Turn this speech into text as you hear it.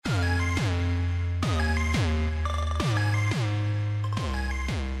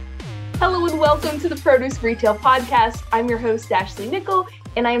Hello and welcome to the Produce Retail Podcast. I'm your host, Ashley Nickel,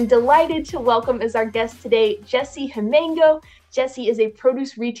 and I am delighted to welcome as our guest today, Jesse Himango. Jesse is a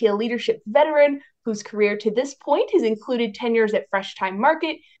produce retail leadership veteran whose career to this point has included tenures at Fresh Thyme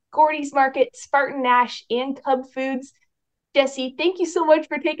Market, Gordy's Market, Spartan Nash, and Cub Foods. Jesse, thank you so much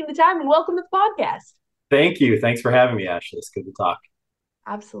for taking the time and welcome to the podcast. Thank you. Thanks for having me, Ashley. It's good to talk.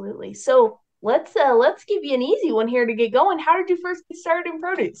 Absolutely. So let's give you an easy one here to get going. How did you first get started in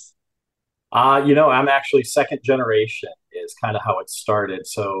produce? I'm actually second generation is kind of how it started.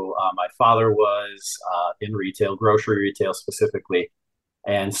 So my father was in retail, grocery retail specifically.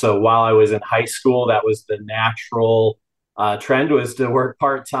 And so while I was in high school, that was the natural trend was to work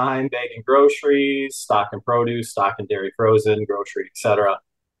part-time, bagging groceries, stocking produce, stocking dairy frozen, grocery, etc.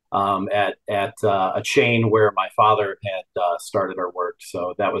 At a chain where my father had started our work.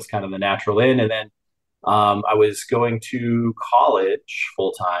 So that was kind of the natural in. And then I was going to college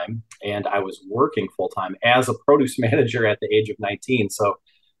full time and I was working full time as a produce manager at the age of 19. So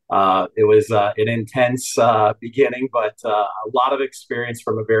it was an intense beginning, but a lot of experience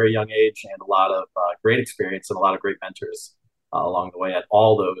from a very young age and a lot of great experience and a lot of great mentors along the way at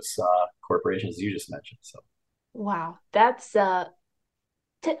all those corporations you just mentioned. So, Wow, that's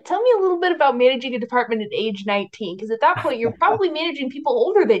tell me a little bit about managing a department at age 19, because at that point you're probably managing people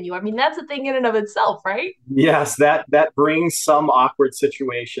older than you. I mean, that's a thing in and of itself, right? yes, that brings some awkward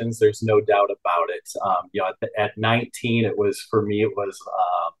situations. There's no doubt about it. At 19, it was for me. It was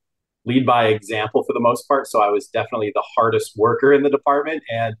lead by example for the most part. So I was definitely the hardest worker in the department,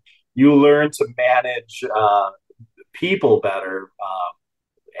 and you learn to manage people better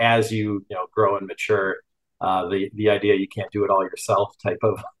as you grow and mature. The idea you can't do it all yourself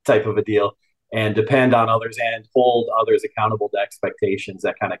type of a deal, and depend on others and hold others accountable to expectations.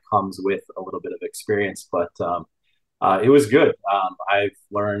 That kind of comes with a little bit of experience, but it was good. I've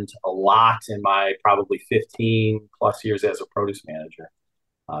learned a lot in my probably 15 plus years as a produce manager,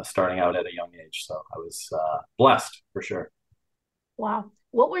 starting out at a young age. So I was blessed for sure. Wow.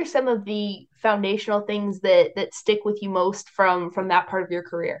 What were some of the foundational things that stick with you most from that part of your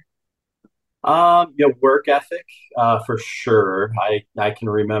career? Work ethic, for sure. I can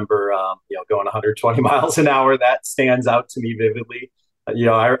remember, going 120 miles an hour. That stands out to me vividly.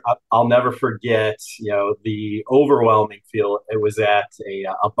 I'll never forget, the overwhelming feel. It was at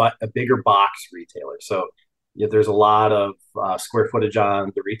a bigger box retailer. So there's a lot of square footage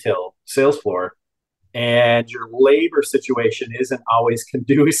on the retail sales floor, and your labor situation isn't always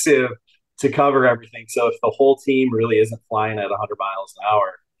conducive to cover everything. So if the whole team really isn't flying at 100 miles an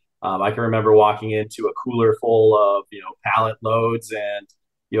hour, I can remember walking into a cooler full of pallet loads and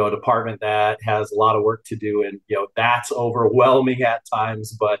a department that has a lot of work to do, and that's overwhelming at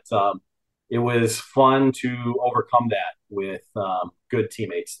times. But it was fun to overcome that with good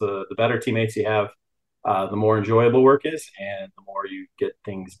teammates. The better teammates you have, the more enjoyable work is, and the more you get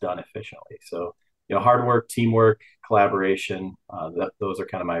things done efficiently. So hard work, teamwork, collaboration. Those are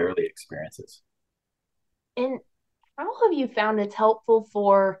kind of my early experiences. And how have you found it's helpful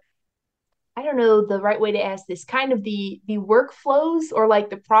for, I don't know the right way to ask this, kind of the workflows or like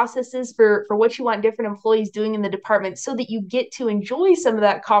the processes for what you want different employees doing in the department so that you get to enjoy some of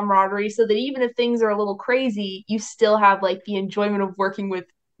that camaraderie, so that even if things are a little crazy, you still have like the enjoyment of working with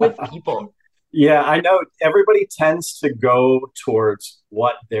people. Yeah, I know everybody tends to go towards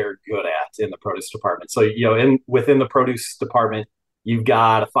what they're good at in the produce department. So, in within the produce department, you've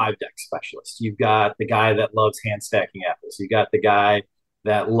got a five deck specialist. You've got the guy that loves hand stacking apples. You got the guy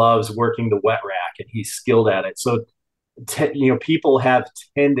that loves working the wet rack and he's skilled at it. So, people have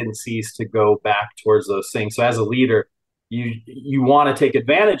tendencies to go back towards those things. So, as a leader, you want to take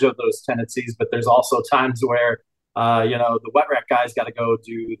advantage of those tendencies, but there's also times where the wet rack guy's got to go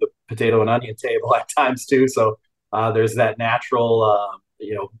do the potato and onion table at times too. So there's that natural,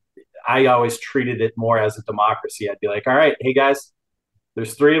 I always treated it more as a democracy. I'd be like, all right, hey guys,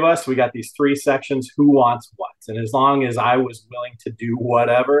 there's three of us. We got these three sections. Who wants what? And as long as I was willing to do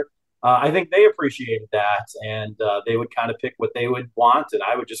whatever, I think they appreciated that. And they would kind of pick what they would want. And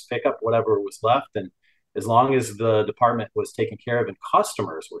I would just pick up whatever was left. And as long as the department was taken care of and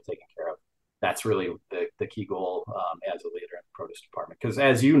customers were taken care of, that's really the key goal as a leader in the produce department. Because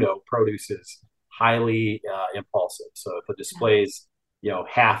as you know, produce is highly impulsive. So if a display's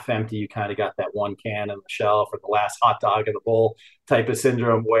half empty, you kind of got that one can on the shelf or the last hot dog in the bowl type of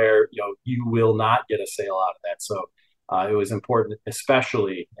syndrome where you will not get a sale out of that. So it was important,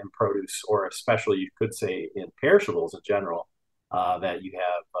 especially in produce, or especially you could say in perishables in general, that you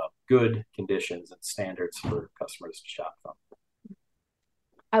have good conditions and standards for customers to shop from.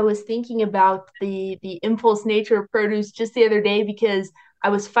 I was thinking about the impulse nature of produce just the other day, because I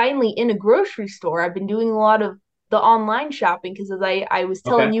was finally in a grocery store. I've been doing a lot of the online shopping because as I was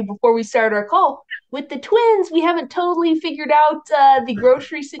telling Okay. you before we started our call, with the twins, we haven't totally figured out the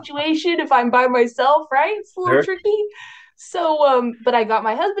grocery situation if I'm by myself, right? It's a little Sure. tricky. So, but I got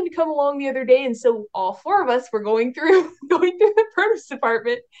my husband to come along the other day, and so all four of us were going through going through the produce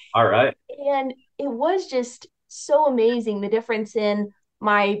department, All right. and it was just so amazing the difference in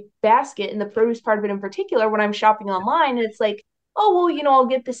my basket and the produce part of it in particular when I'm shopping online. And it's like, oh, well, I'll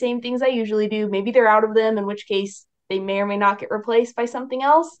get the same things I usually do. Maybe they're out of them, in which case they may or may not get replaced by something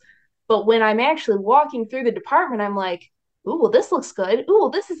else. But when I'm actually walking through the department, I'm like, ooh, well, this looks good. Ooh, well,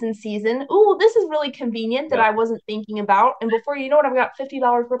 this is in season. Ooh, well, this is really convenient that Yep. I wasn't thinking about. And before you know it, I've got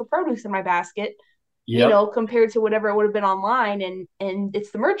 $50 worth of produce in my basket, Yep. compared to whatever it would have been online. And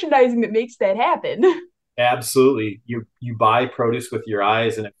it's the merchandising that makes that happen. Absolutely. You buy produce with your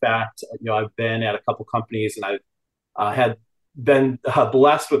eyes, and in fact, I've been at a couple companies, and I've had been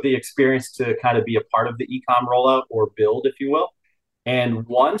blessed with the experience to kind of be a part of the ecom rollout or build, if you will. And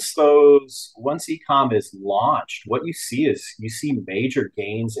once ecom is launched, what you see is you see major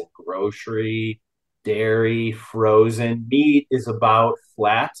gains in grocery, dairy, frozen. Meat is about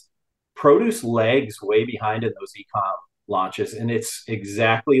flat. Produce lags way behind in those ecom launches. And it's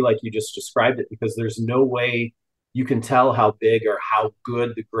exactly like you just described it, because there's no way you can tell how big or how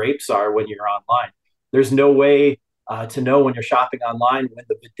good the grapes are when you're online. There's no way to know when you're shopping online when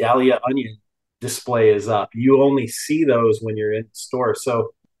the Vidalia onion display is up. You only see those when you're in the store. So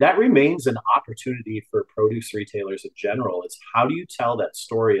that remains an opportunity for produce retailers in general. It's how do you tell that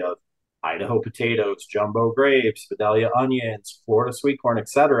story of Idaho potatoes, jumbo grapes, Vidalia onions, Florida sweet corn,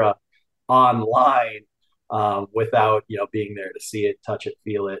 etc., online without being there to see it, touch it,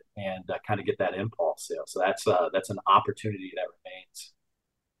 feel it, and kind of get that impulse sale. So that's an opportunity that remains.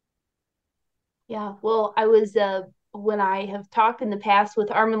 Yeah, well, I was when I have talked in the past with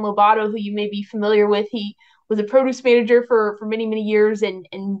Armin Lobato, who you may be familiar with, he was a produce manager for many, many years and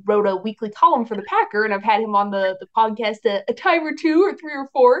wrote a weekly column for the Packer, and I've had him on the podcast a time or two or three or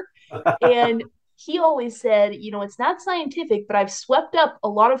four. And he always said, it's not scientific, but I've swept up a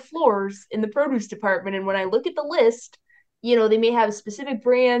lot of floors in the produce department. And when I look at the list, they may have specific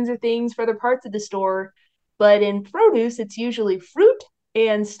brands or things for other parts of the store, but in produce, it's usually fruit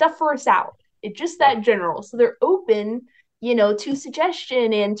and stuff for a salad. It's just Yep. that general. So they're open, to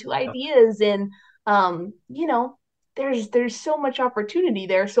suggestion and to Yep. ideas. And there's so much opportunity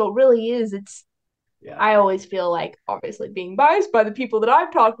there. So it really is, Yeah. I always feel like obviously being biased by the people that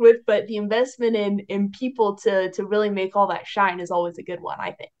I've talked with, but the investment in people to really make all that shine is always a good one,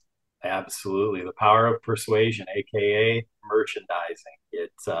 I think. Absolutely. The power of persuasion, aka merchandising.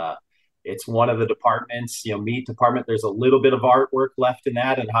 It's one of the departments, meat department. There's a little bit of artwork left in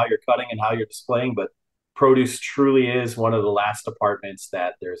that and how you're cutting and how you're displaying, but produce truly is one of the last departments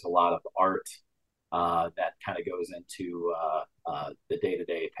that there's a lot of art that kind of goes into the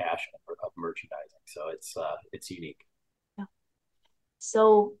day-to-day passion of merchandising. So it's unique. Yeah.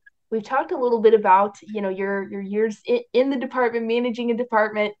 So we've talked a little bit about, your years in the department, managing a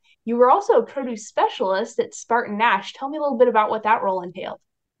department. You were also a produce specialist at Spartan Nash. Tell me a little bit about what that role entailed.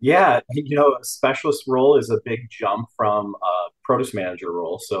 Yeah, a specialist role is a big jump from a produce manager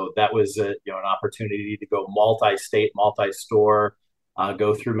role. So that was an opportunity to go multi-state, multi-store,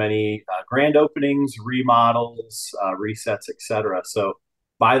 go through many grand openings, remodels, resets, etc. So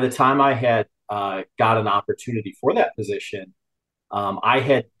by the time I had got an opportunity for that position, I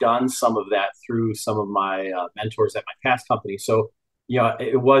had done some of that through some of my mentors at my past company. So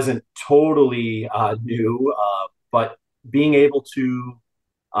it wasn't totally new, but being able to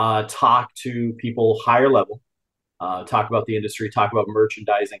talk to people higher level, talk about the industry, talk about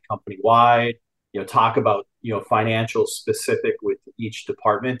merchandising company wide, talk about financial specific with each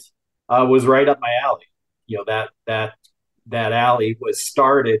department was right up my alley. That alley was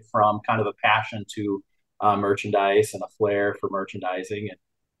started from kind of a passion to merchandise and a flair for merchandising,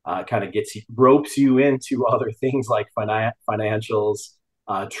 and kind of ropes you into other things like financials,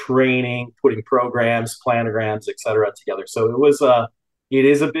 training, putting programs, planograms, etc. together. So it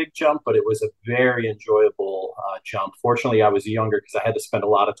is a big jump, but it was a very enjoyable jump. Fortunately, I was younger because I had to spend a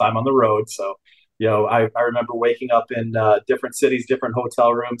lot of time on the road. So, I remember waking up in different cities, different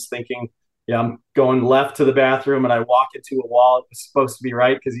hotel rooms, thinking, I'm going left to the bathroom, and I walk into a wall. It was supposed to be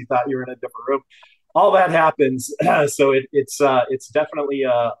right because you thought you were in a different room. All that happens. So it's definitely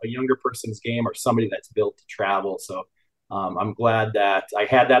a younger person's game or somebody that's built to travel. So I'm glad that I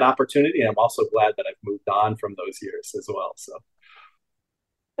had that opportunity. And I'm also glad that I've moved on from those years as well. So.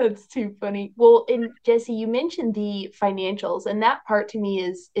 That's too funny. Well, and Jesse, you mentioned the financials, and that part to me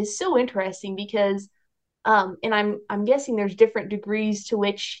is so interesting because And I'm guessing there's different degrees to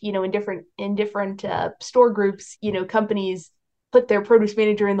which, in different store groups, companies put their produce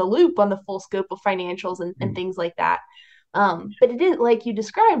manager in the loop on the full scope of financials and things like that. But it is like you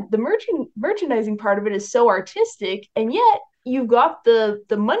described, the merchandising part of it is so artistic, and yet you've got the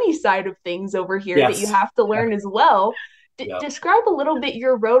money side of things over here that you Yes. have to learn as well. Yeah. Describe a little bit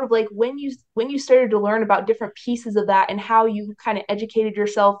your road of like when you started to learn about different pieces of that and how you kind of educated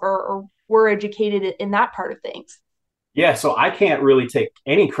yourself or were educated in that part of things. Yeah, so I can't really take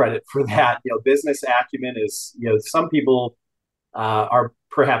any credit for that. Business acumen is, some people are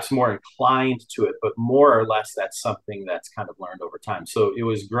perhaps more inclined to it, but more or less that's something that's kind of learned over time. So it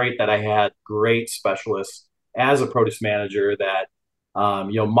was great that I had great specialists as a produce manager that,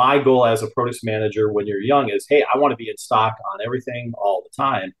 my goal as a produce manager when you're young is, hey, I want to be in stock on everything all the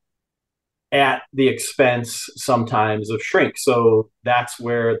time at the expense sometimes of shrink. So that's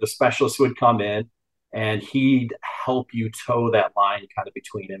where the specialist would come in and he'd help you toe that line kind of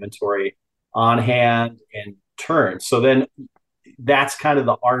between inventory on hand and turn. So then that's kind of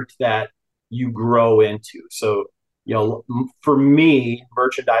the art that you grow into. So, for me,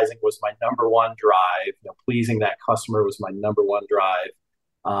 merchandising was my number one drive. Pleasing that customer was my number one drive.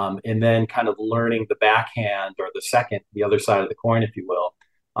 And then kind of learning the backhand or the other side of the coin, if you will,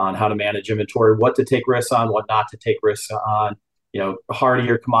 on how to manage inventory, what to take risks on, what not to take risks on,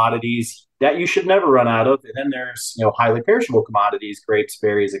 hardier commodities that you should never run out of. And then there's, highly perishable commodities, grapes,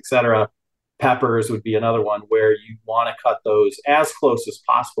 berries, etc. Peppers would be another one where you want to cut those as close as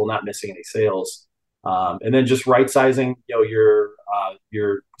possible, not missing any sales. And then just right sizing, your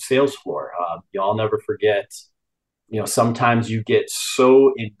sales floor. Y'all never forget, sometimes you get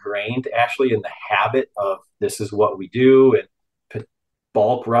so ingrained, Ashley, in the habit of this is what we do, and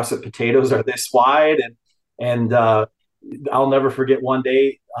bulk russet potatoes are this wide, and I'll never forget one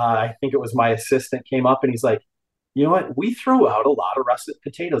day. I think it was my assistant came up and he's like, you know what? We throw out a lot of russet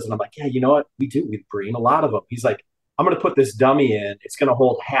potatoes. And I'm like, yeah, you know what? We do. We bring a lot of them. He's like, I'm going to put this dummy in. It's going to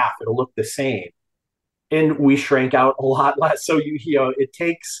hold half. It'll look the same. And we shrank out a lot less. So it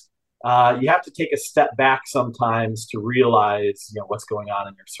takes, you have to take a step back sometimes to realize, what's going on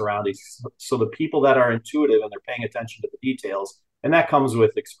in your surroundings. So the people that are intuitive and they're paying attention to the details, and that comes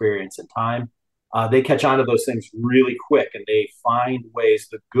with experience and time, they catch on to those things really quick and they find ways,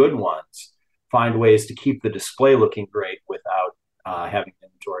 the good ones, find ways to keep the display looking great without having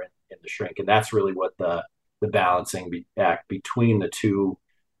inventory in the shrink. And that's really what the balancing act between the two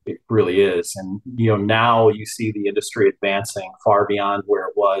it really is. And now you see the industry advancing far beyond where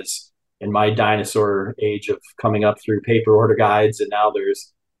it was in my dinosaur age of coming up through paper order guides, and now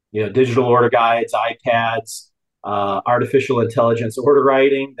there's digital order guides, iPads, artificial intelligence order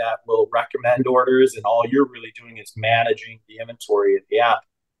writing that will recommend orders, and all you're really doing is managing the inventory of the app.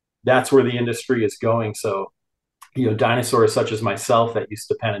 That's where the industry is going. So, dinosaurs such as myself that used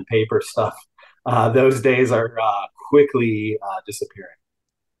to pen and paper stuff, those days are quickly disappearing.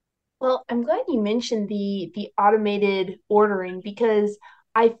 Well, I'm glad you mentioned the automated ordering because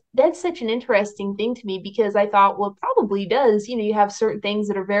I that's such an interesting thing to me because I thought, well, it probably does. You have certain things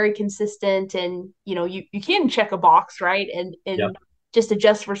that are very consistent and you can check a box, right? And Yep. just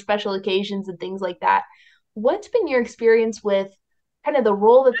adjust for special occasions and things like that. What's been your experience with kind of the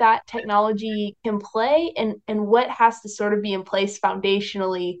role that that technology can play and what has to sort of be in place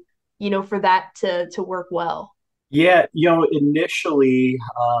foundationally, for that to work well? Yeah, initially,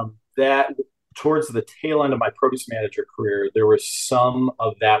 that towards the tail end of my produce manager career, there was some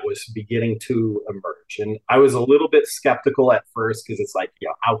of that was beginning to emerge, and I was a little bit skeptical at first because it's like,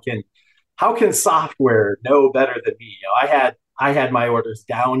 how can software know better than me? I had my orders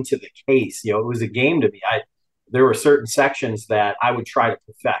down to the case. It was a game to me. There were certain sections that I would try to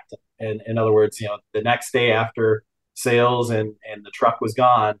perfect, and in other words, the next day after sales and the truck was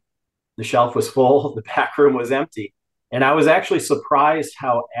gone, the shelf was full, the back room was empty. And I was actually surprised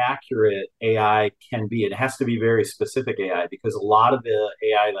how accurate AI can be. It has to be very specific AI because a lot of the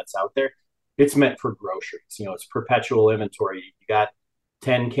AI that's out there, it's meant for groceries. It's perpetual inventory. You got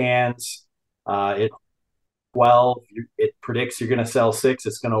 10 cans, it 12, it predicts you're going to sell six,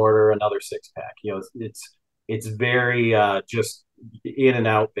 it's going to order another six pack. It's very just in and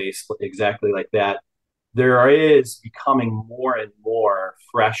out based, exactly like that. There is becoming more and more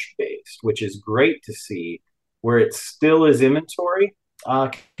fresh based, which is great to see, where it still is inventory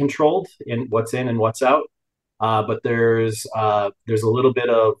controlled in what's in and what's out. But there's a little bit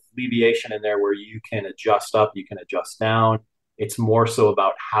of alleviation in there where you can adjust up, you can adjust down. It's more so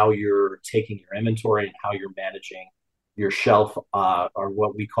about how you're taking your inventory and how you're managing your shelf, or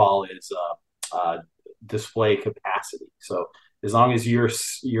what we call is display capacity. So as long as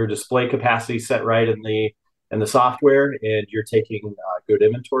your display capacity set right in the software and you're taking good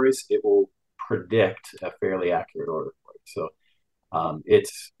inventories, it will predict a fairly accurate order for you. So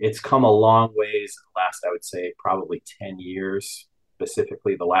it's come a long ways in the last, I would say, probably 10 years,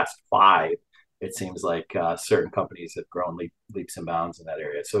 specifically the last 5. It seems like certain companies have grown leaps and bounds in that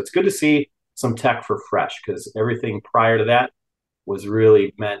area. So it's good to see some tech for fresh because everything prior to that was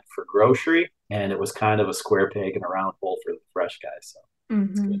really meant for grocery, and it was kind of a square peg in a round hole for the fresh guys. So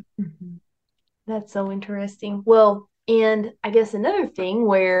it's Mm-hmm. good. Mm-hmm. That's so interesting. Well, and I guess another thing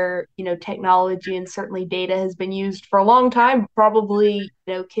where, technology and certainly data has been used for a long time, probably,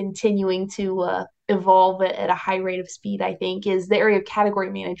 continuing to evolve at a high rate of speed, I think, is the area of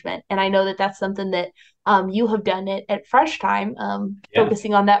category management. And I know that that's something that you have done at Fresh Time, Yeah,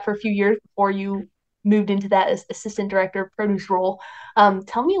 focusing on that for a few years before you moved into that as assistant director of produce role.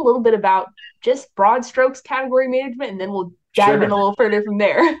 Tell me a little bit about just broad strokes category management, and then we'll dive in sure. a little further from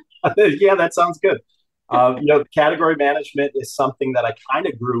there. Yeah, that sounds good. Category management is something that I kind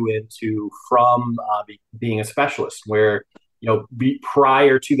of grew into from being a specialist, where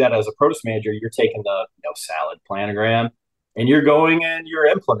prior to that as a produce manager, you're taking the salad planogram and you're going and you're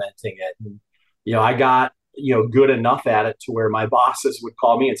implementing it. And, I got good enough at it to where my bosses would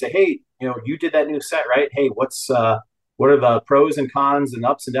call me and say, "Hey, you did that new set, right? Hey, what are the pros and cons and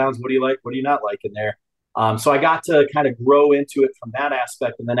ups and downs? What do you like? What do you not like in there?" So I got to kind of grow into it from that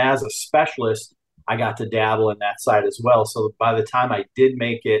aspect. And then as a specialist, I got to dabble in that side as well. So by the time I did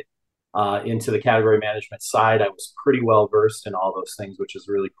make it into the category management side, I was pretty well versed in all those things, which is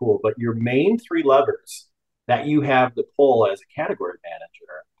really cool. But your main 3 levers that you have to pull as a category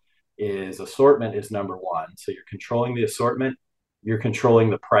manager is assortment is number one. So you're controlling the assortment, you're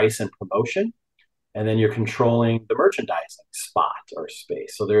controlling the price and promotion, and then you're controlling the merchandising spot or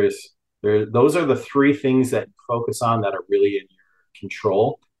space. So those are the 3 things that you focus on that are really in your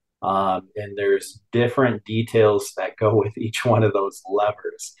control. And there's different details that go with each one of those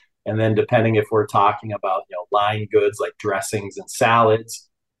levers. And then depending if we're talking about line goods like dressings and salads,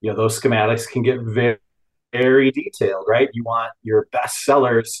 those schematics can get very, very detailed, right? You want your best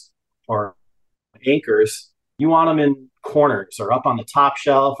sellers or anchors, you want them in corners or up on the top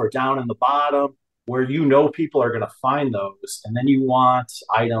shelf or down in the bottom where people are going to find those. And then you want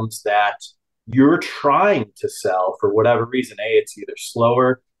items that you're trying to sell for whatever reason. It's either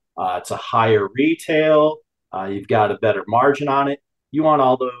slower, it's a higher retail, you've got a better margin on it. You want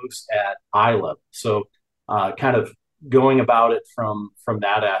all those at eye level. So, kind of going about it from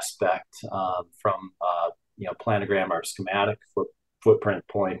that aspect, from planogram or schematic footprint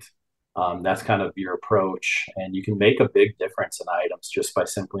point. That's kind of your approach, and you can make a big difference in items just by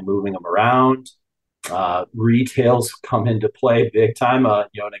simply moving them around. Retails come into play big time.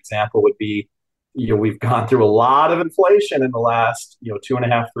 An example would be, we've gone through a lot of inflation in the last,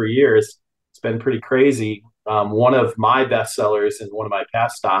 2.5, 3 years. It's been pretty crazy. One of my best sellers and one of my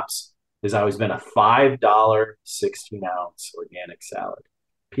past stops has always been a $5 16-ounce organic salad.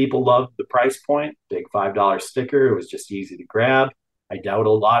 People loved the price point, big $5 sticker. It was just easy to grab. I doubt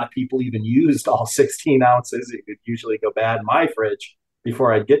a lot of people even used all 16 ounces. It would usually go bad in my fridge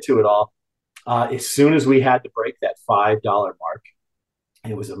before I'd get to it all. As soon as we had to break that $5 mark,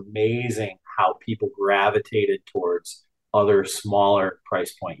 it was amazing how people gravitated towards other smaller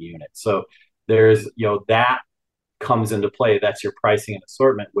price point units. So there's, that comes into play. That's your pricing and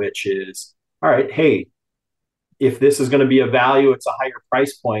assortment, which is, all right, hey, if this is going to be a value, it's a higher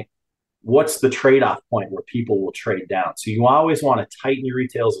price point. What's the trade-off point where people will trade down? So you always want to tighten your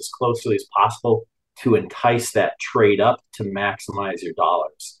retails as closely as possible to entice that trade up to maximize your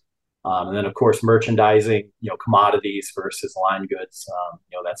dollars. And then, of course, merchandising, commodities versus line goods.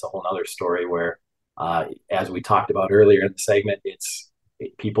 That's a whole other story where, as we talked about earlier in the segment,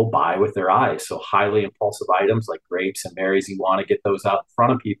 people buy with their eyes. So highly impulsive items like grapes and berries, you want to get those out in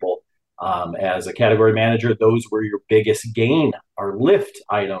front of people. As a category manager, those were your biggest gain or lift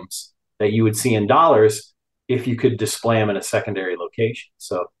items that you would see in dollars if you could display them in a secondary location.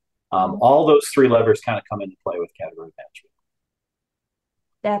 So all those 3 levers kind of come into play with category management.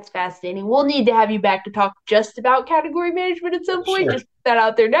 That's fascinating. We'll need to have you back to talk just about category management at some point. Sure. Just put that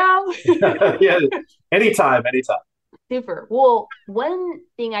out there now. Yeah, anytime, anytime. Super. Well, one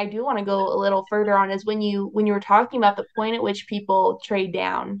thing I do want to go a little further on is when you were talking about the point at which people trade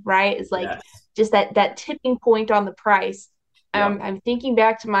down, right? Is like Yes. just that tipping point on the price. Yep. I'm thinking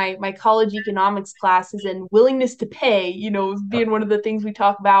back to my college economics classes and willingness to pay, Yep. being one of the things we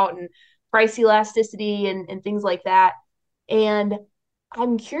talk about, and price elasticity and things like that. And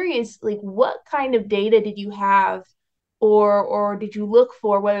I'm curious, like, what kind of data did you have, or did you look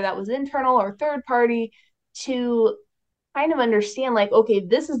for, whether that was internal or third party, to kind of understand, like, okay,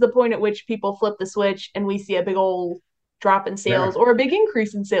 this is the point at which people flip the switch and we see a big old drop in sales Sure. or a big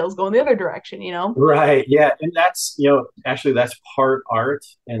increase in sales going the other direction, you know? Right. Yeah. And that's, actually that's part art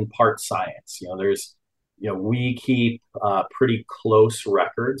and part science. We keep pretty close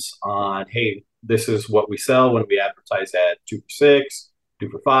records on, hey, this is what we sell when we advertise at 2 for 6, 2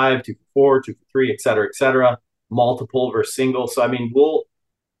 for 5, 2 for 4, 2 for 3, et cetera, multiple versus single. So, I mean,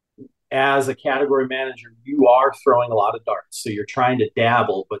 as a category manager, you are throwing a lot of darts. So you're trying to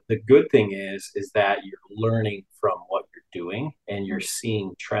dabble, but the good thing is that you're learning from what you're doing and you're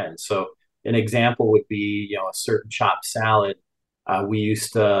seeing trends. So an example would be, a certain chopped salad. We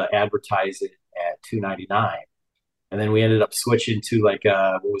used to advertise it at 2.99, and then we ended up switching to like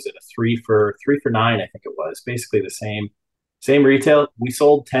what was it, a 3 for 9, I think it was. Basically the same retail. We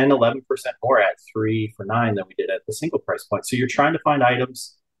sold 10-11% more at 3 for 9 than we did at the single price point. So you're trying to find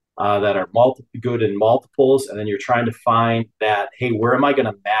items that are good in multiples, and then you're trying to find that, hey, where am I going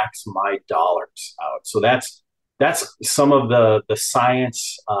to max my dollars out? So that's some of the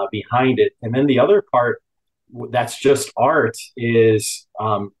science behind it. And then the other part that's just art is,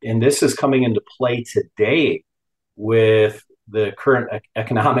 and this is coming into play today with the current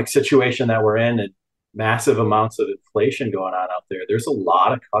economic situation that we're in and massive amounts of inflation going on out there. There's a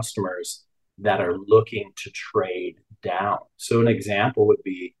lot of customers that are looking to trade down. So an example would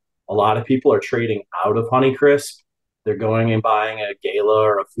be, a lot of people are trading out of Honeycrisp. They're going and buying a Gala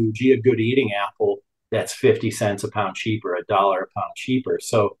or a Fuji, a good eating apple that's 50 cents a pound cheaper, $1 a pound cheaper.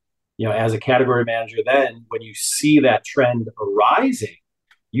 So, as a category manager, then when you see that trend arising,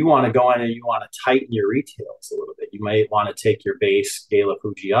 you want to go in and you want to tighten your retails a little bit. You might want to take your base Gala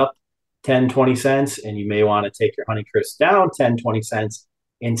Fuji up 10, 20 cents, and you may want to take your Honeycrisp down 10, 20 cents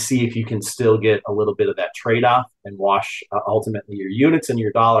and see if you can still get a little bit of that trade-off and wash ultimately your units and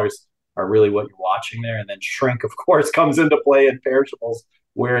your dollars are really what you're watching there. And then shrink, of course, comes into play in perishables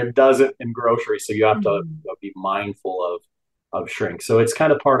where it doesn't in groceries. So you have to be mindful of shrink. So it's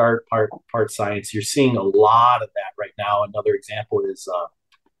kind of part art, part science. You're seeing a lot of that right now. Another example is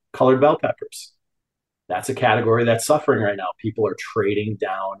colored bell peppers. That's a category that's suffering right now. People are trading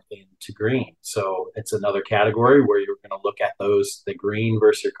down into green. So it's another category where you're going to look at the green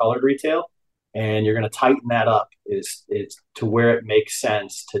versus your colored retail, and you're going to tighten that up is to where it makes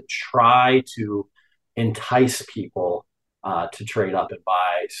sense to try to entice people to trade up and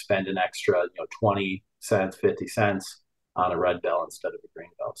spend an extra, 20 cents, 50 cents on a red bell instead of a green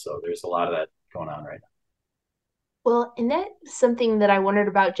bell. So there's a lot of that going on right now. Well, and that's something that I wondered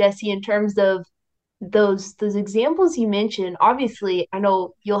about, Jesse, in terms of those examples you mentioned. Obviously, I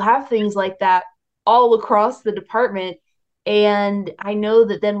know you'll have things like that all across the department. And I know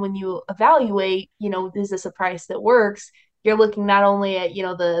that then when you evaluate, is this a price that works? You're looking not only at,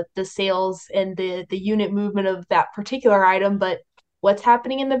 the sales and the unit movement of that particular item, but what's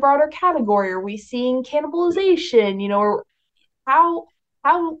happening in the broader category. Are we seeing cannibalization? Or how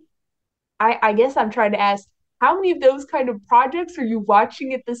how I guess I'm trying to ask, how many of those kind of projects are you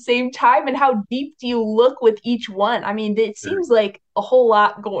watching at the same time, and how deep do you look with each one? I mean, it seems like a whole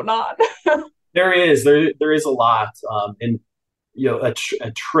lot going on. There is a lot, and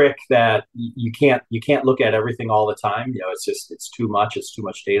a trick that you can't look at everything all the time. It's too much. It's too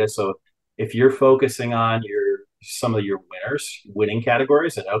much data. So if you're focusing on some of your winning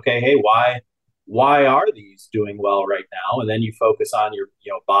categories, and okay, hey, why are these doing well right now? And then you focus on your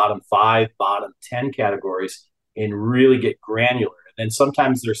bottom 5, bottom 10 categories and really get granular. And then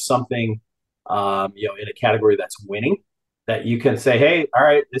sometimes there's something in a category that's winning that you can say, hey, all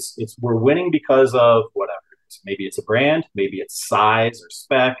right, we're winning because of whatever. Maybe it's a brand, maybe it's size or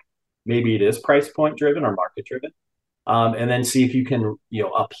spec, maybe it is price point driven or market driven. And then see if you can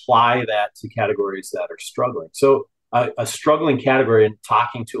apply that to categories that are struggling. So a struggling category, and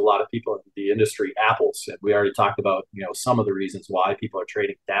talking to a lot of people in the industry, apples. We already talked about some of the reasons why people are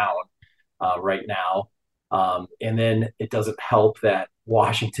trading down right now. And then it doesn't help that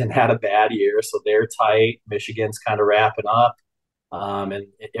Washington had a bad year, so they're tight. Michigan's kind of wrapping up. And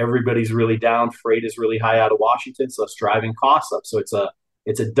everybody's really down. Freight is really high out of Washington, so it's driving costs up. So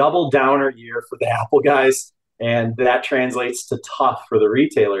it's a double downer year for the Apple guys, and that translates to tough for the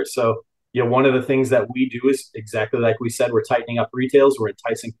retailers. So one of the things that we do is exactly like we said, we're tightening up retails. We're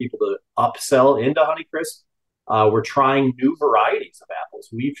enticing people to upsell into Honeycrisp. We're trying new varieties of apples.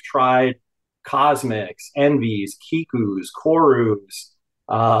 We've tried Cosmics, Envies, Kikus, Korus,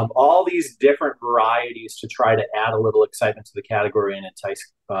 all these different varieties to try to add a little excitement to the category and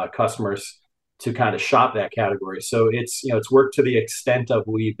entice customers to kind of shop that category. So it's worked to the extent of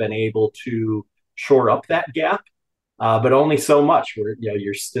we've been able to shore up that gap. but only so much. Where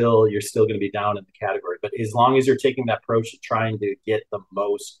you're still going to be down in the category. But as long as you're taking that approach of trying to get the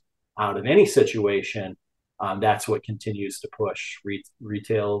most out of any situation, that's what continues to push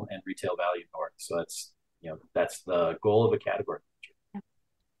retail and retail value north. So that's the goal of a category.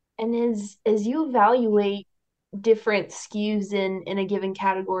 And as you evaluate different SKUs in a given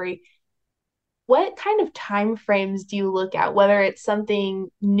category, what kind of time frames do you look at? Whether it's something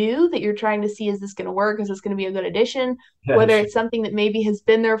new that you're trying to see, is this going to work? Is this going to be a good addition? Yeah, Whether sure. it's something that maybe has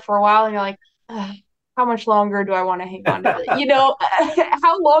been there for a while and you're like, "Ugh, how much longer do I want to hang on to this?"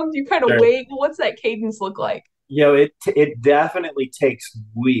 How long do you kind of Sure. wait? What's that cadence look like? It definitely takes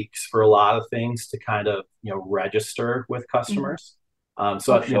weeks for a lot of things to kind of register with Mhm. customers. Oh,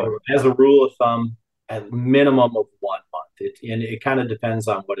 So sure. as a rule of thumb, at minimum of 1 month. And it kind of depends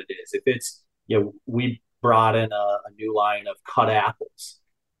on what it is. If it's we brought in a new line of cut apples,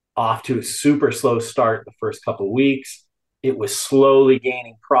 off to a super slow start the first couple of weeks. It was slowly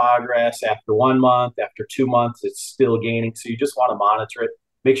gaining progress after 1 month, after 2 months, it's still gaining. So you just want to monitor it,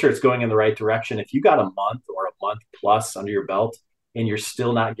 make sure it's going in the right direction. If you got a month or a month plus under your belt and you're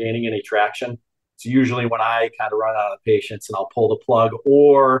still not gaining any traction, it's usually when I kind of run out of patience and I'll pull the plug,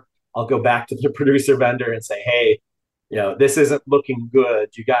 or I'll go back to the producer vendor and say, hey, this isn't looking good.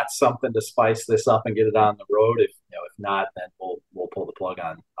 You got something to spice this up and get it on the road. If not, then we'll pull the plug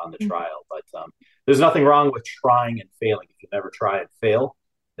on the trial. But there's nothing wrong with trying and failing. If you never try and fail,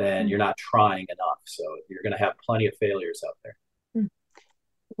 then Mhm. you're not trying enough. So you're going to have plenty of failures out there.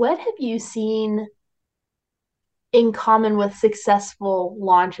 What have you seen in common with successful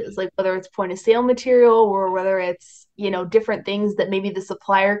launches, like whether it's point of sale material or whether it's, different things that maybe the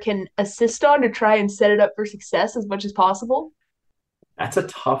supplier can assist on to try and set it up for success as much as possible? That's a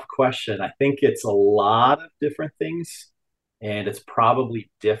tough question. I think it's a lot of different things, and it's probably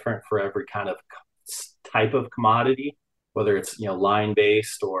different for every kind of type of commodity, whether it's line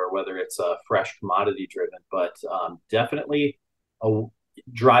based or whether it's fresh commodity driven. But definitely a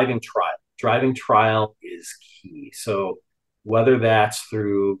driving trial. Driving trial is key. So whether that's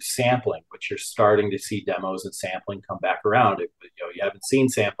through sampling, which you're starting to see demos and sampling come back around. You haven't seen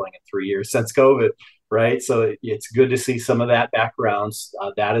sampling in 3 years since COVID, right? So it's good to see some of that background.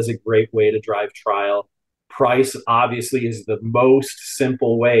 That is a great way to drive trial. Price obviously is the most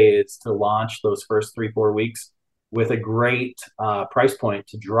simple way is to launch those first 3-4 weeks with a great price point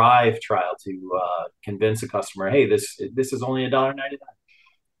to drive trial, to convince a customer, hey, this is only $1.99.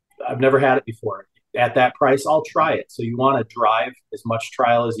 I've never had it before. At that price, I'll try it. So you want to drive as much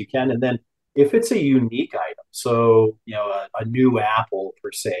trial as you can, and then if it's a unique item, so a new Apple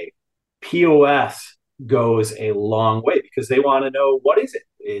per se, POS goes a long way because they want to know what is it.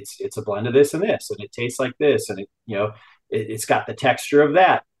 It's a blend of this and this, and it tastes like this, and it's got the texture of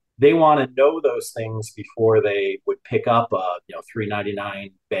that. They want to know those things before they would pick up a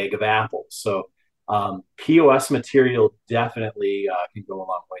 $3.99 bag of apples. So POS material definitely can go a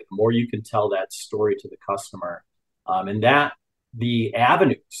long way. The more you can tell that story to the customer, and that the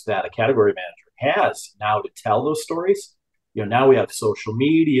avenues that a category manager has now to tell those stories. Now we have social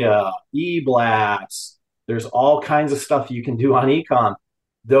media, e-blasts. There's all kinds of stuff you can do on ecom.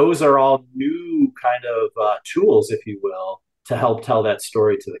 Those are all new kind of tools, if you will, to help tell that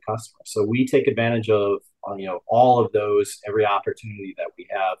story to the customer. So we take advantage of all of those, every opportunity that we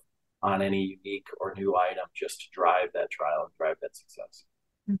have on any unique or new item, just to drive that trial and drive that success.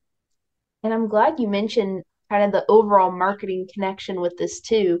 And I'm glad you mentioned kind of the overall marketing connection with this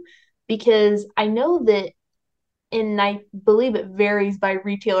too, because I know that, and I believe it varies by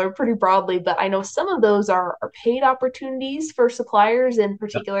retailer pretty broadly, but I know some of those are paid opportunities for suppliers, in Yeah.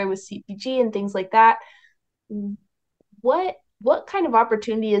 particular with CPG and things like that. What kind of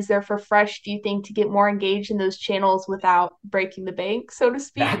opportunity is there for Fresh, do you think, to get more engaged in those channels without breaking the bank, so to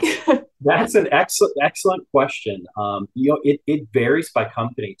speak? That's that's an excellent question. It varies by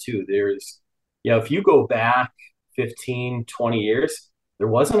company too. If you go back 15, 20 years, there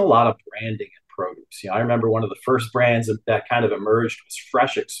wasn't a lot of branding in produce. I remember one of the first brands that kind of emerged was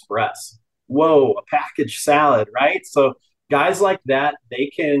Fresh Express. Whoa, a packaged salad, right? So guys like that,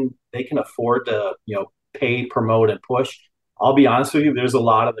 they can afford to, pay, promote, and push. I'll be honest with you, there's a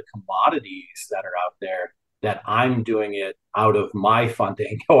lot of the commodities that are out there that I'm doing it out of my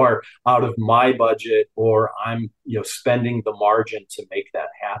funding or out of my budget, or I'm spending the margin to make that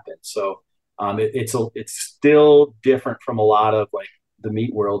happen. So it's still different from a lot of like the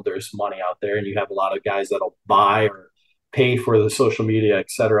meat world. There's money out there, and you have a lot of guys that'll buy or pay for the social media,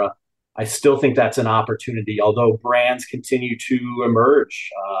 etc. I still think that's an opportunity, although brands continue to emerge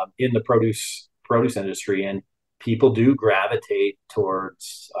in the produce industry, and people do gravitate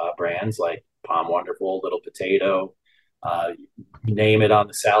towards brands like Palm Wonderful, Little Potato, name it on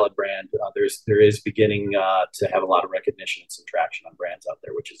the salad brand. There is beginning to have a lot of recognition and some traction on brands out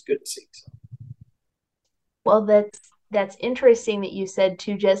there, which is good to see. So. Well, that's interesting that you said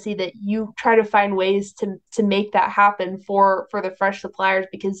too, Jesse, that you try to find ways to make that happen for the fresh suppliers,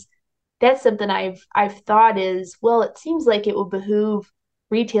 because that's something I've thought is, well, it seems like it would behoove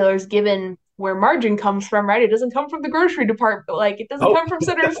retailers, given where margin comes from, right? It doesn't come from the grocery department, like it doesn't Oh, come from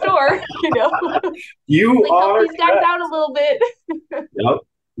center store, you like help are these guys correct. out a little bit. Yep,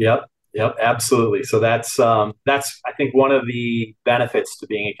 yep, yep, absolutely. So that's I think one of the benefits to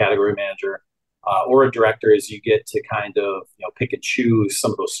being a category manager or a director is you get to kind of pick and choose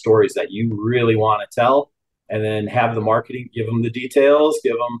some of those stories that you really want to tell, and then have the marketing give them the details,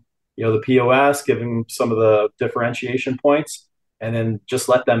 give them the POS, give them some of the differentiation points, and then just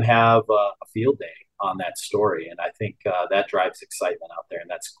let them have a field day on that story. And I think that drives excitement out there, and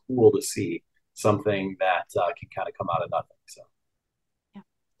that's cool to see something that can kind of come out of nothing. So.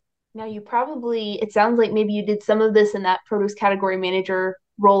 Now, you probably, it sounds like maybe you did some of this in that produce category manager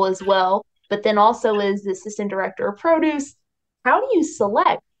role as well, but then also as the assistant director of produce. How do you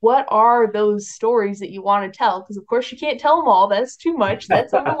select what are those stories that you want to tell? Because, of course, you can't tell them all. That's too much,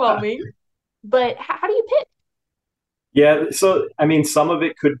 that's overwhelming. But how do you pick? Yeah, so I mean, some of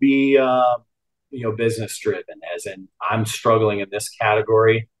it could be business driven, as in I'm struggling in this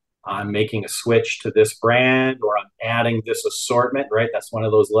category. I'm making a switch to this brand, or I'm adding this assortment. Right, that's one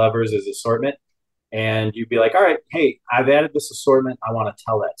of those levers is assortment. And you'd be like, all right, hey, I've added this assortment. I want to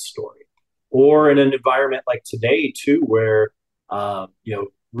tell that story. Or in an environment like today too, where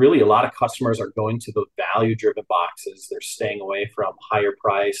really a lot of customers are going to the value driven boxes. They're staying away from higher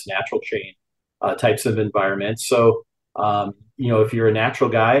price, natural chain types of environments. So if you're a natural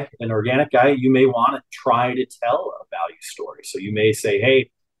guy, an organic guy, you may want to try to tell a value story. So you may say, hey,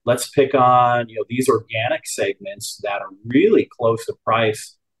 let's pick on these organic segments that are really close to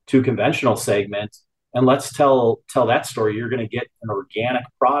price to conventional segment, and let's tell that story. You're going to get an organic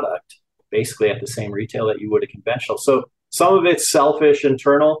product basically at the same retail that you would a conventional. So some of it's selfish,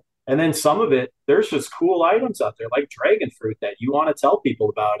 internal, and then some of it, there's just cool items out there like dragon fruit that you want to tell people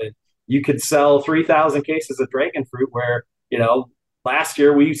about. And you could sell 3,000 cases of dragon fruit where, last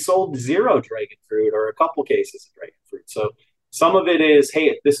year we sold zero dragon fruit or a couple cases of dragon fruit. So some of it is,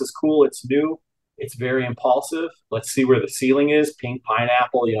 hey, this is cool, it's new, it's very impulsive. Let's see where the ceiling is, pink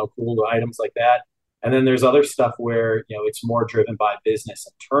pineapple, cool items like that. And then there's other stuff where, it's more driven by business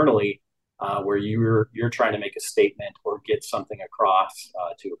internally, where you're trying to make a statement or get something across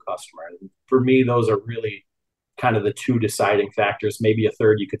to a customer. And for me, those are really kind of the two deciding factors. Maybe a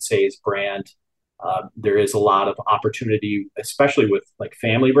third you could say is brand. There is a lot of opportunity, especially with like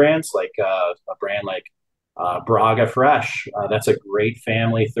family brands, like a brand like Braga Fresh. That's a great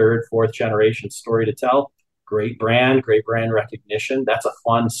family, third, fourth generation story to tell. Great brand recognition. That's a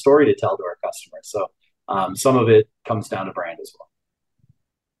fun story to tell to our customers. So some of it comes down to brand as well.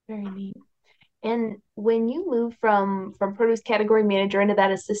 Very neat. And when you move from produce category manager into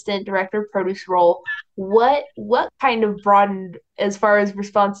that assistant director of produce role, what kind of broadened as far as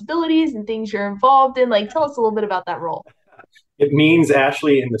responsibilities and things you're involved in? Like, tell us a little bit about that role. It means,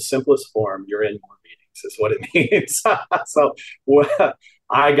 Ashley, in the simplest form, you're in more meetings, is what it means. So well,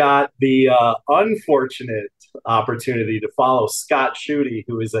 I got the unfortunate opportunity to follow Scott Schutte,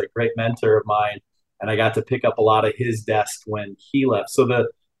 who is a great mentor of mine, and I got to pick up a lot of his desk when he left. So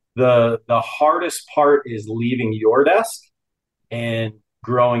the hardest part is leaving your desk and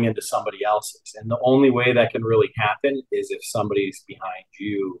growing into somebody else's. And the only way that can really happen is if somebody's behind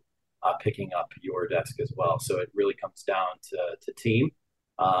you picking up your desk as well. So it really comes down to team.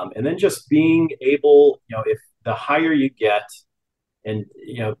 And then just being able, if the higher you get, and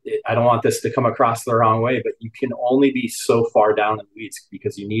I don't want this to come across the wrong way, but you can only be so far down in the weeds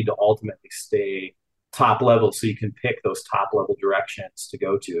because you need to ultimately stay top level so you can pick those top level directions to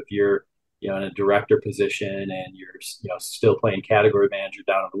go to. If you're in a director position and you're still playing category manager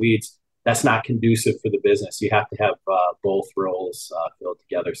down in the weeds, that's not conducive for the business. You have to have both roles filled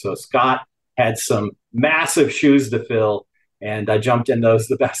together. So Scott had some massive shoes to fill, and I jumped in those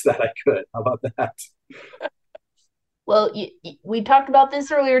the best that I could. How about that? Well, we talked about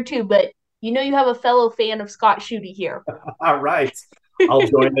this earlier too, but you have a fellow fan of Scott Schutte here. All right. I'll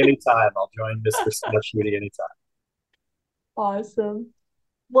join anytime. I'll join Mr. Scott Schutte anytime. Awesome.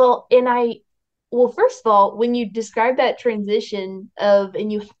 Well, well, first of all, when you describe that transition of,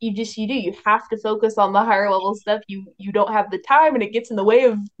 and you have to focus on the higher level stuff. You don't have the time, and it gets in the way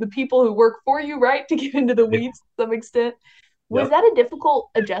of the people who work for you, right? To get into the Yep. weeds to some extent. Was Yep. that a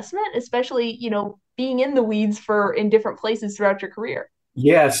difficult adjustment, especially, being in the weeds for in different places throughout your career?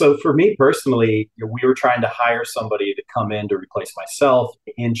 Yeah, so for me personally, we were trying to hire somebody to come in to replace myself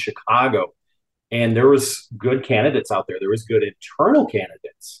in Chicago, and there was good candidates out there. There was good internal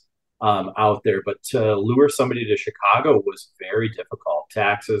candidates out there, but to lure somebody to Chicago was very difficult.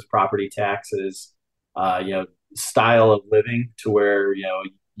 Taxes, property taxes, style of living to where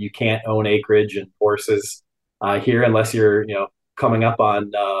you can't own acreage and horses here unless you're coming up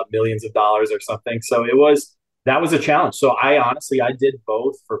on millions of dollars or something. So that was a challenge. So I did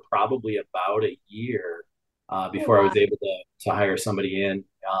both for probably about a year Oh, before I wow. was able to hire somebody in.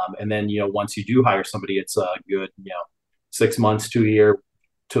 And then once you do hire somebody, it's a good 6 months to a year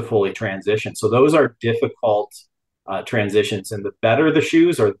to fully transition. So those are difficult transitions, and the better the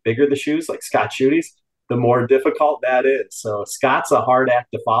shoes or the bigger the shoes, like Scott Schute's, the more difficult that is. So Scott's a hard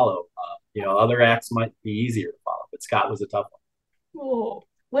act to follow. Other acts might be easier to follow, but Scott was a tough Oh.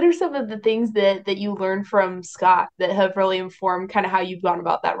 What are some of the things that you learned from Scott that have really informed kind of how you've gone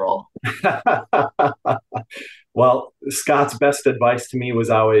about that role? one. Well, Scott's best advice to me was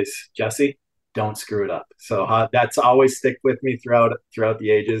always, Jesse, don't screw it up. So that's always stick with me throughout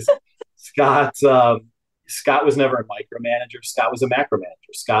the ages. Scott Scott was never a micromanager. Scott was a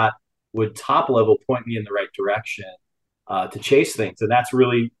macromanager. Scott would top level point me in the right direction to chase things, and that's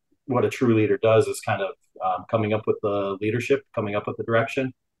really what a true leader does: is kind of coming up with the leadership, coming up with the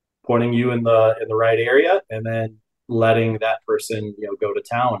direction, pointing you in the right area, and then letting that person go to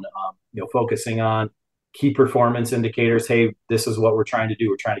town. Focusing on key performance indicators. Hey, this is what we're trying to do.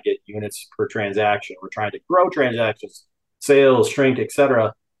 We're trying to get units per transaction. We're trying to grow transactions, sales, shrink,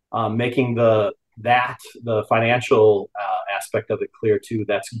 etc. Making the financial aspect of it clear too.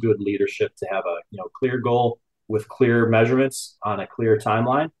 That's good leadership to have a clear goal with clear measurements on a clear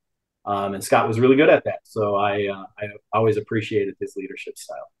timeline. And Scott was really good at that. So I always appreciated his leadership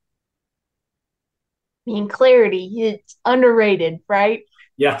style. I mean, clarity, it's underrated, right?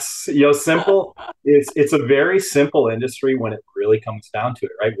 Yes, simple. It's a very simple industry when it really comes down to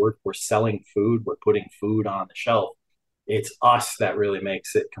it, right? We're selling food, we're putting food on the shelf. It's us that really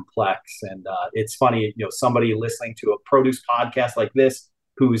makes it complex, and it's funny, somebody listening to a produce podcast like this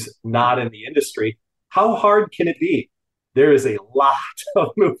who's not in the industry, how hard can it be? There is a lot of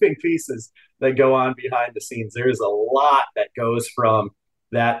moving pieces that go on behind the scenes. There is a lot that goes from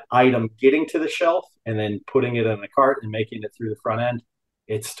that item getting to the shelf and then putting it in a cart and making it through the front end.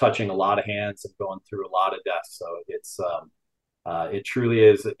 It's touching a lot of hands and going through a lot of desks. So it truly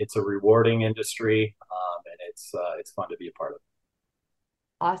is. It's a rewarding industry, and it's fun to be a part of.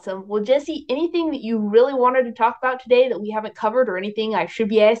 Awesome. Well, Jesse, anything that you really wanted to talk about today that we haven't covered, or anything I should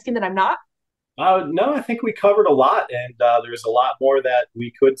be asking that I'm not? No, I think we covered a lot, and there's a lot more that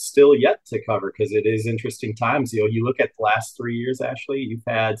we could still yet to cover because it is interesting times. You look at the last 3 years, Ashley, you've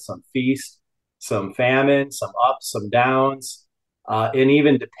had some feast, some famine, some ups, some downs, and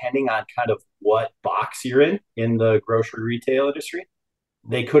even depending on kind of what box you're in the grocery retail industry,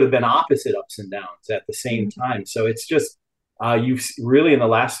 they could have been opposite ups and downs at the same Mhm. time. So it's just you've really in the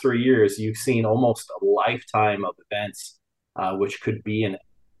last 3 years you've seen almost a lifetime of events, which could be an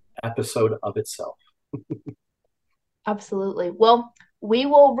episode of itself. Absolutely. Well, we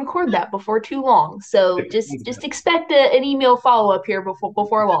will record that before too long. So just expect an email follow up here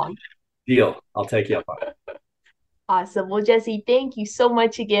before long. Deal. I'll take you up on it. Awesome. Well, Jesse, thank you so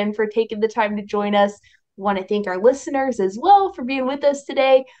much again for taking the time to join us. Want to thank our listeners as well for being with us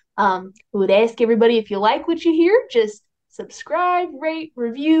today. We would ask everybody, if you like what you hear, just subscribe, rate,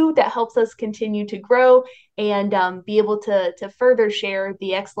 review. That helps us continue to grow and be able to further share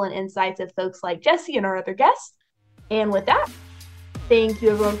the excellent insights of folks like Jesse and our other guests. And with that, thank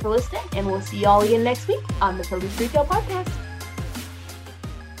you everyone for listening, and we'll see you all again next week on the Produce Retail Podcast.